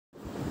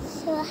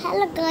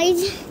Hello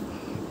guys.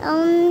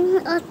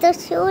 After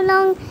so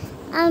long,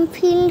 I'm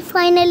feeling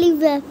finally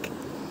back.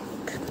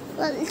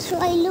 Well, so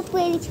I look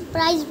very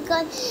surprised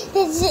because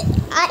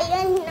I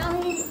am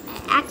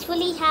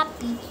actually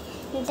happy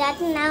that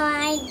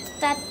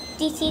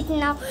this is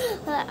now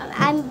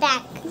I'm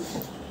back.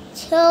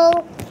 So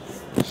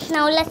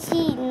now let's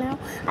see. Now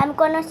I'm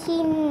gonna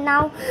see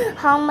now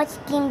how much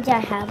games I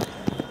have.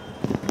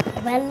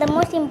 Well, the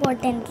most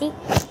importantly,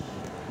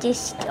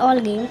 just all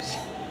games,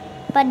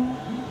 but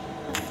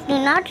do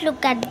not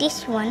look at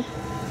this one.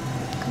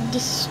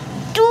 This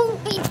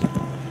stupid.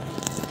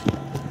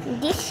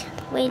 This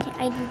wait,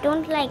 I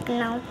don't like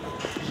now.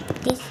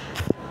 This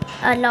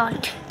a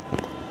lot.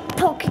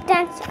 Okay,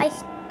 thanks. I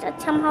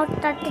somehow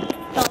started to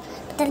stop.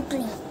 Then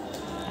play.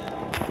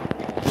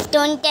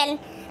 Don't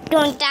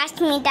ask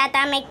me that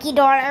I'm a kid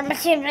or I'm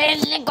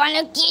really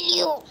gonna kill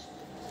you.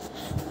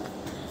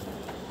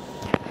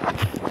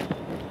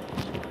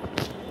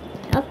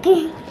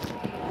 Okay,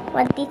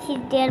 but this is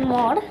their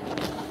mod.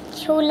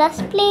 So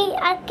let's play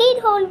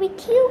arcade hall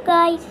with you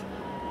guys.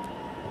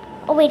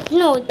 Oh wait,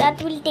 no,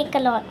 that will take a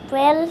lot.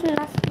 Well,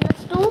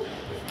 let's do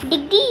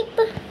dig deep.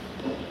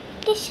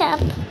 This up,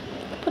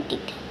 put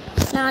it.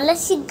 Now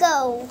let's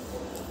go.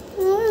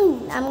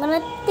 I'm gonna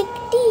pick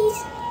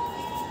this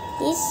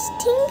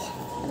thing.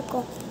 Let's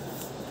go.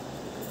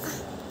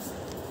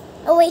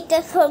 Oh wait,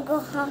 I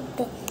forgot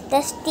the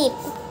tip.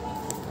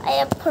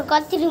 I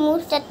forgot to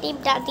remove the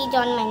tip that is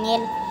on my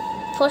nail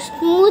for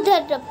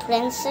smoother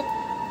reference.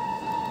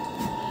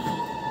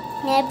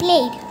 I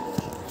played.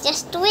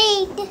 Just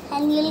wait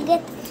and you'll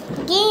get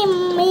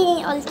game.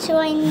 Also,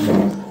 I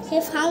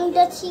found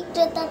the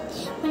secret at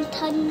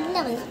 1,000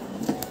 level.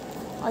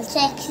 Also,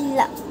 actually,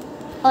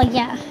 oh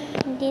yeah,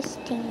 this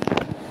thing.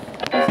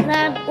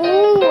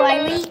 Oh,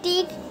 I will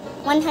take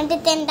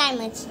 110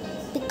 diamonds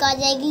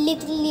because I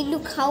literally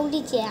look how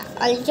rich I am.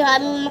 Also,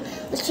 I'm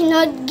also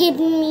not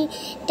giving me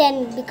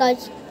 10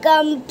 because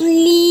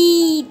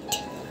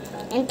complete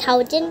and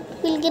 1,000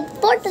 will get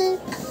portal.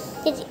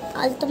 It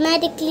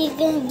automatically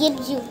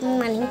gives you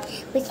money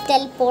which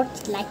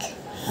teleports like.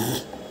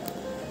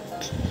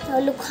 Oh,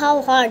 look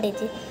how hard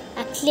it is.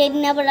 Actually, I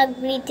never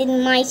agreed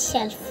in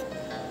myself.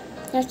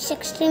 That's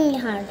extremely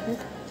hard.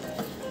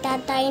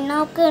 That I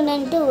now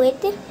couldn't do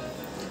it.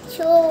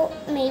 So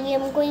maybe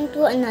I'm going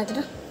to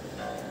another.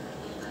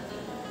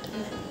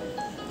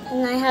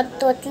 And I have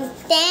total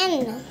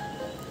 10.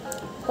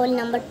 Hole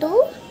number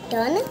 2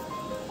 done.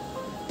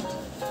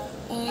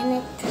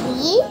 And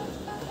 3.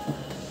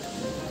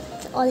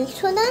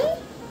 Also done.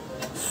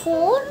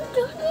 4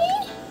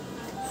 done.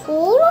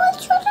 4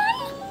 also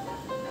done.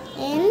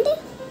 And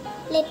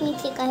let me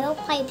check. I have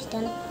 5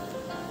 done.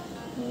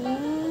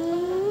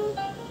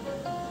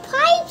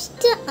 5's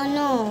done. Oh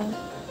no.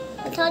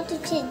 I thought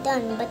it was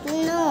done, but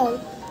no.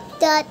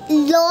 That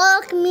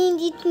lock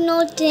means it's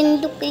not in.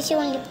 Look, it's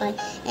only 5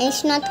 and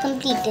it's not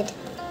completed.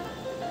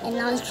 And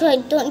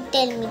also, don't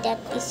tell me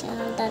that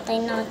that I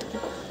not.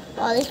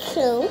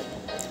 Also,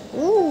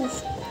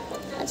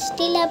 I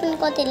still haven't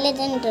got a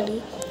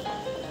legendary.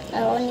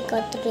 I only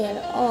got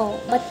rare. Oh,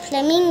 but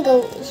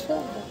flamingo is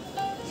so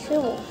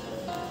good.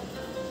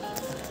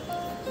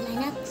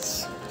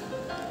 Linux.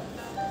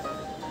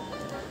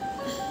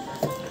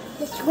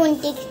 This one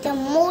takes the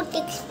most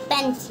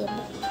expensive.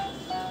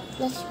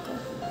 Let's go.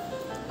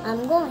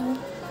 I'm going.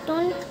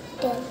 Don't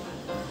tell.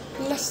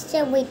 Let's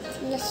wait.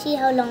 Let's see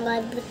how long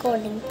I'm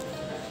recording.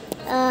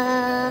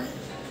 How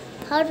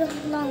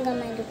long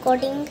am I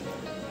recording?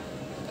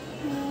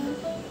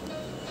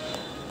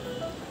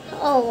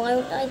 Oh,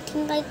 I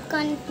think I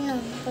can't know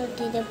what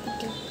is the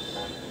video.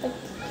 But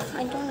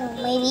I don't know,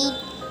 maybe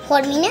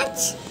 4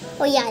 minutes?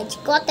 Oh yeah, it's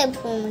got a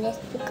 4 minutes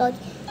because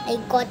I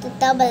got a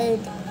double.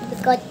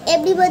 Because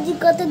everybody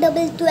got a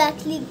double to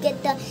actually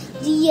get the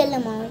real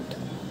amount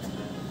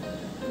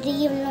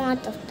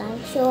of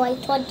time. So I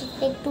thought it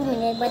take 2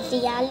 minutes, but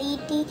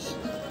reality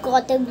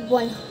got a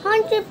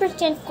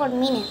 100% 4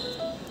 minutes.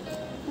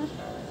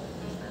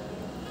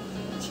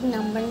 It's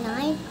number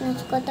 9,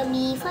 it's got to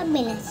be 5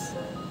 minutes.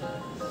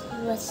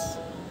 Was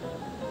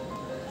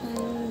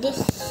and this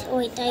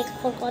wait, I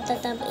forgot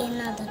that I have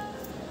another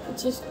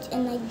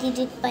and I did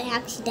it by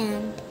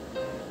accident,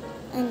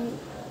 and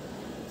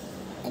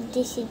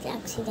this is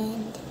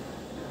accident.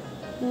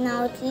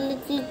 Now it will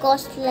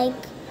cost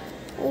like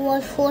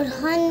over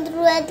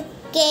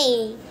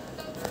 400k,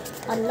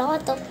 a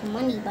lot of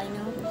money by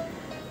now.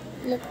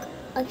 Look,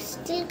 I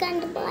still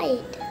can't buy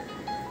it.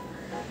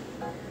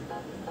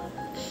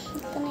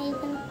 Can I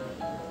even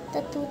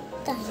the 2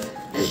 times?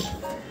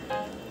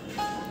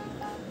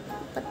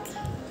 But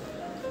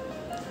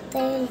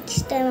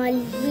this time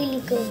I'll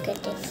really go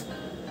get it.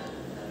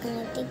 And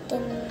I take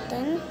them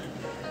then.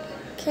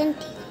 Can't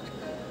take it.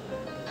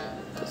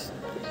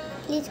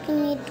 Please give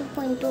me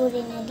 2.2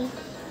 already.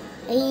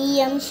 I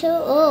am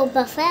sure. Oh,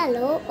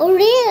 buffalo. Oh,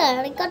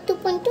 rare. I got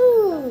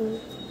 2.2.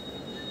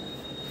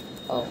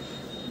 Oh,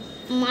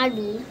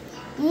 marble.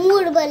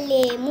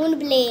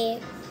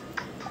 Moonblade.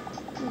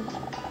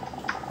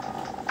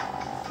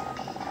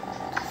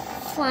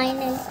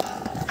 Finally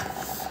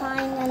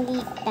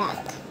finally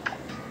back.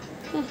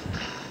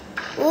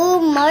 Oh,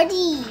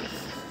 Marty!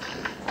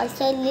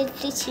 Also, I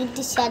literally shoot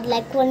this ad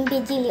like 1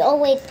 bajillion. Oh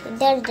wait,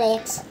 there's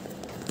Rex.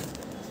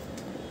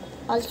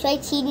 Also,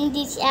 I've seen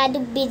this ad a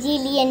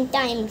bajillion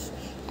times.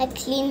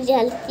 Actually, in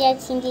reality,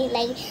 I've seen it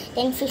like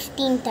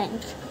 10-15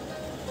 times.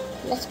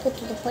 Let's go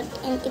to the foot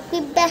and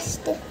equip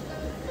best.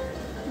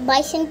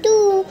 Bison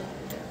 2.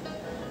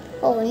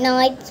 Oh, now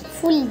it's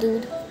full,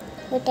 dude.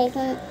 But I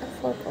can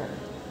afford it.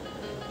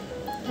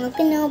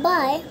 Okay, now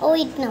bye. Oh,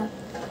 wait, no.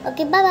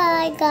 Okay,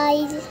 bye-bye,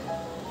 guys.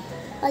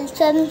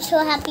 Also, I'm so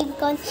happy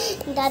because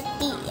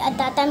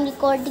that I'm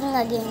recording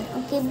again.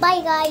 Okay,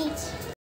 bye, guys.